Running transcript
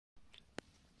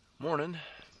Morning,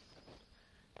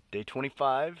 day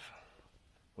 25.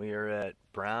 We are at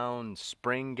Brown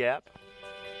Spring Gap.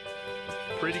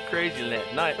 Pretty crazy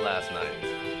night last night.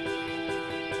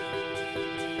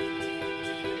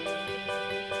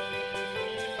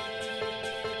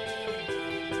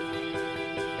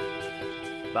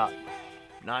 About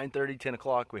 9:30, 10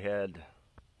 o'clock, we had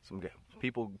some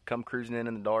people come cruising in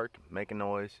the dark, making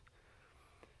noise.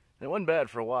 And it wasn't bad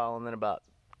for a while, and then about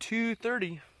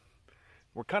 2:30,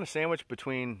 we're kind of sandwiched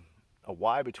between a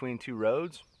Y between two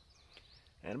roads.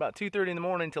 And about 2:30 in the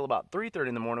morning until about 3:30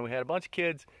 in the morning, we had a bunch of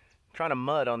kids trying to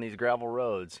mud on these gravel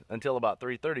roads until about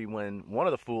 3:30 when one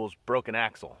of the fools broke an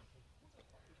axle.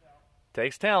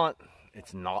 Takes talent.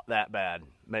 It's not that bad.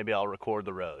 Maybe I'll record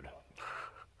the road.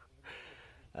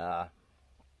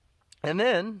 And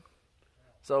then,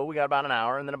 so we got about an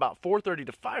hour, and then about 4:30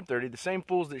 to 5:30, the same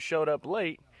fools that showed up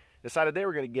late decided they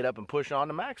were going to get up and push on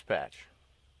to Max Patch.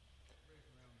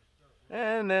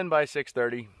 And then by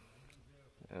 6:30,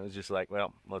 it was just like,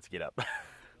 well, let's get up.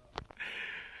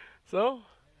 So,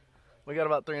 we got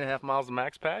about 3.5 miles to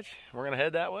Max Patch. We're going to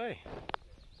head that way.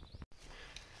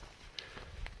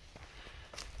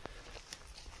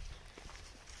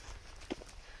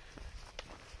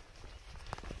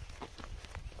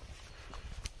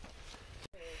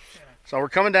 So we're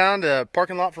coming down to the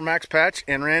parking lot for Max Patch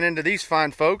and ran into these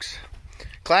fine folks.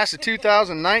 Class of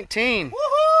 2019.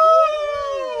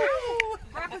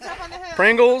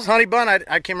 Pringles, Honey Bun, I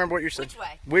can't remember what you said.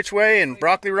 Which way? And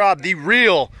Broccoli Rob, the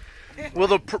real.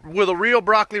 Will a real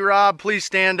Broccoli Rob please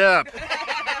stand up?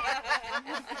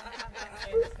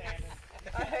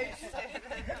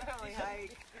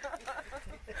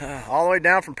 All the way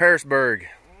down from Parisburg.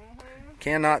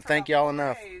 Cannot thank y'all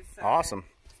enough. Awesome.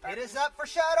 It is up for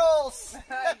shuttles.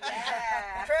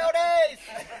 Yeah. Trail days.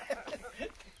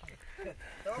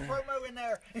 Throw a promo in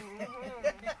there.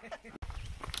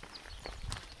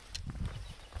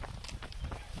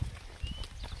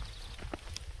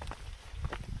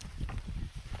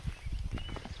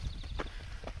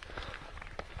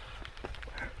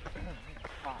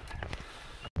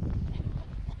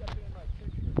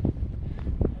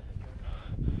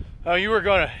 Oh, you were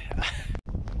going to...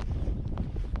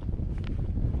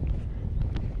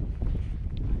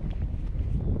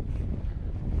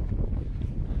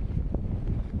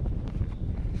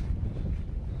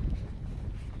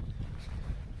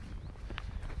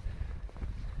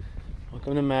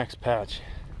 Welcome to Max Patch.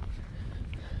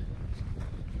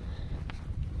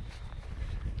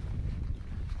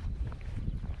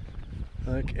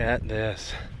 Look at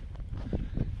this.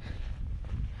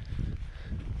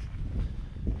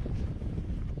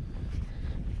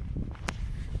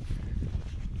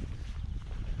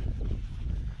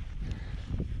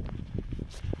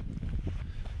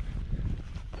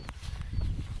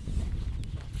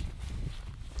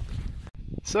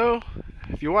 So,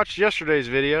 if you watched yesterday's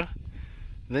video,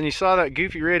 then you saw that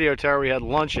goofy radio tower we had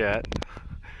lunch at.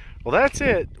 Well, that's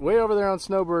it. Way over there on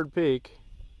Snowbird Peak.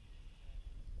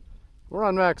 We're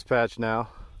on Max Patch now.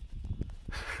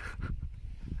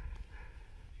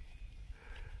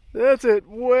 That's it.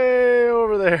 Way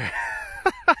over there.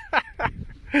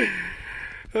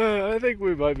 I think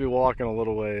we might be walking a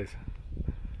little ways.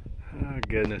 Oh,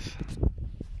 goodness.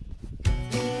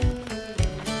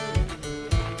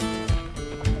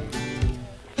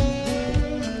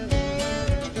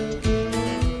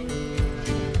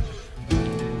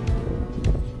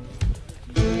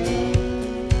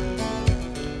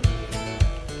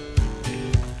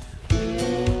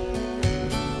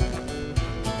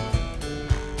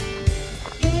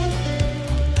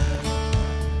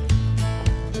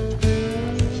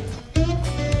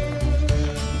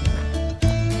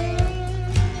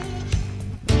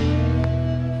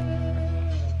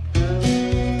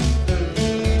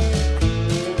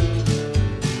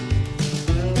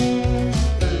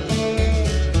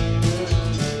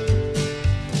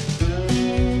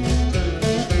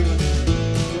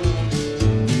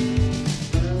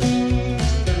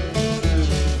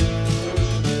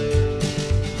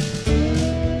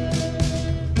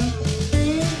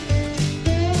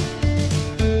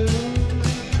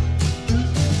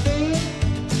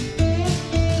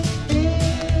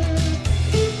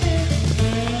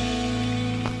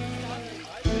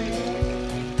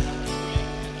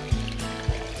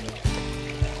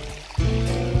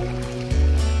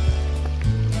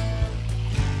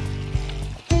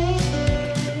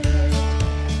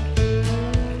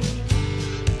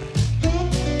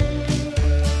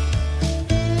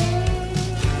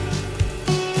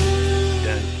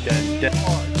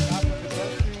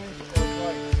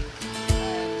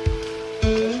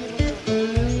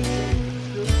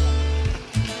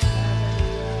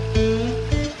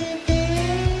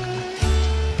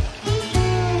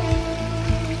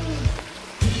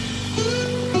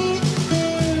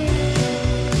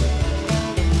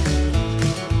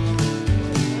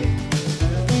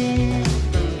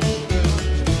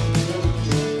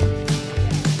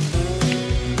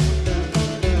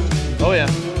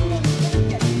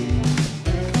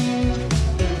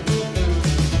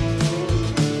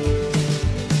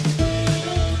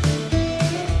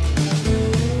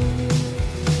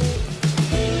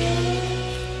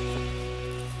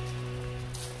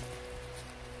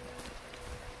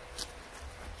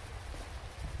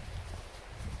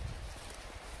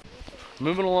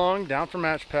 moving along down from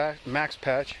Max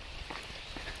Patch.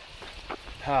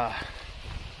 I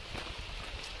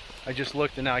just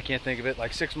looked and now I can't think of it,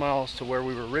 like 6 miles to where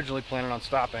we were originally planning on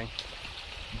stopping,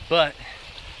 but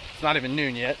it's not even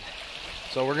noon yet,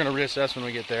 so we're going to reassess when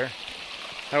we get there.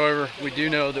 However, we do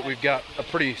know that we've got a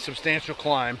pretty substantial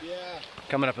climb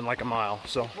coming up in like a mile,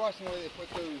 so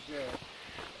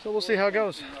we'll see how it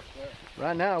goes.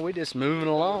 Right now we just moving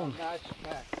along.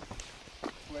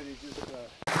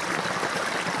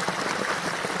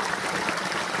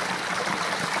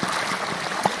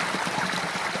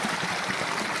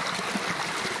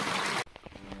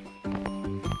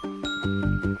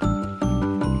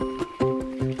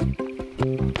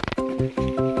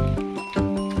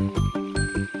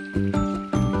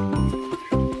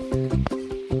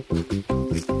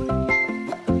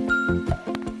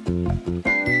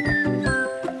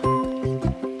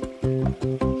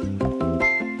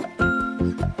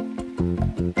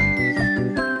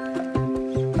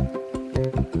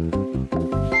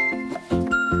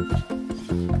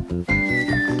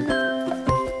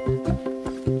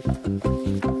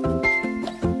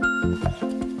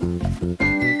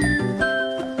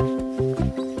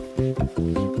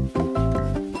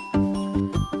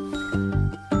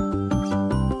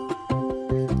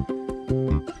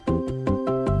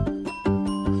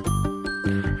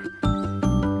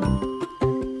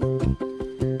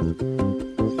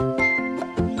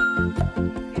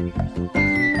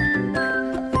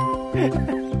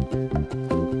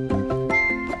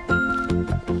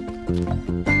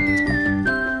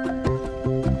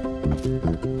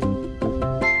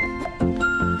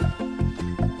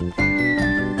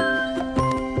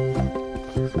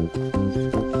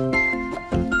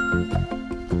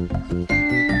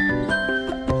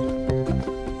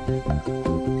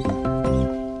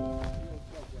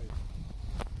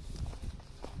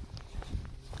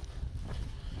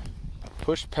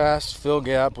 Pushed past Fill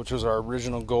Gap, which was our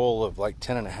original goal of like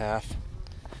 10.5.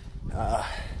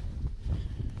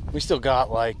 We still got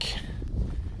like,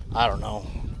 I don't know,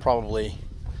 probably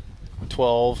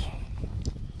 12,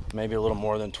 maybe a little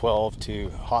more than 12 to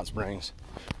Hot Springs.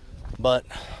 But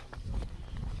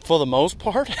for the most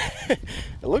part, it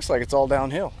looks like it's all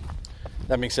downhill.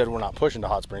 That being said, we're not pushing to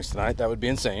Hot Springs tonight. That would be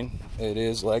insane. It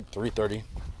is like 3:30.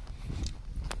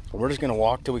 We're just gonna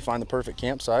walk till we find the perfect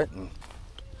campsite and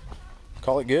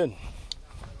call it good.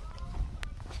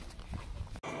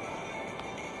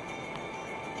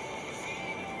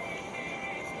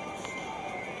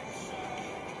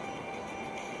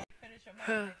 Finish them off,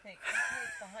 I think.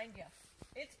 It's behind you.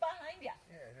 It's behind you.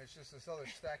 Yeah, and it's just this other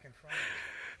stack in front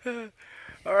of you.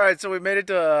 All right, so we made it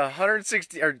to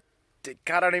 160, or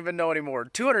God, I don't even know anymore.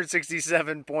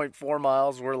 267.4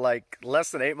 miles. We're like less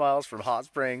than 8 miles from Hot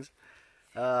Springs.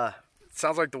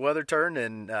 Sounds like the weather turned,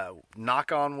 and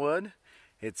knock on wood,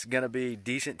 it's going to be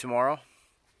decent tomorrow,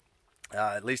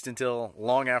 at least until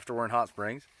long after we're in Hot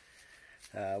Springs.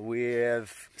 We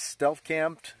have stealth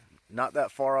camped not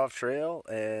that far off trail,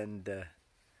 and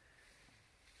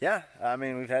yeah, I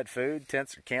mean, we've had food,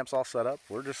 tents, camps all set up.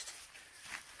 We're just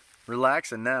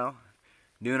relaxing now,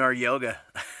 doing our yoga.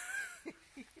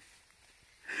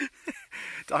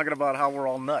 Talking about how we're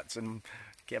all nuts and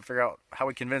can't figure out how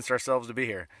we convinced ourselves to be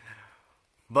here.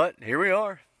 But here we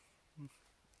are.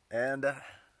 And we're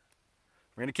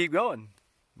going to keep going.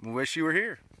 We wish you were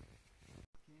here.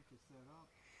 Camp is set up.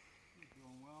 It's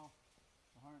doing well.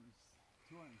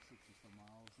 260 some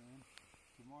miles in.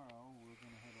 Tomorrow we're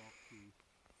going to head up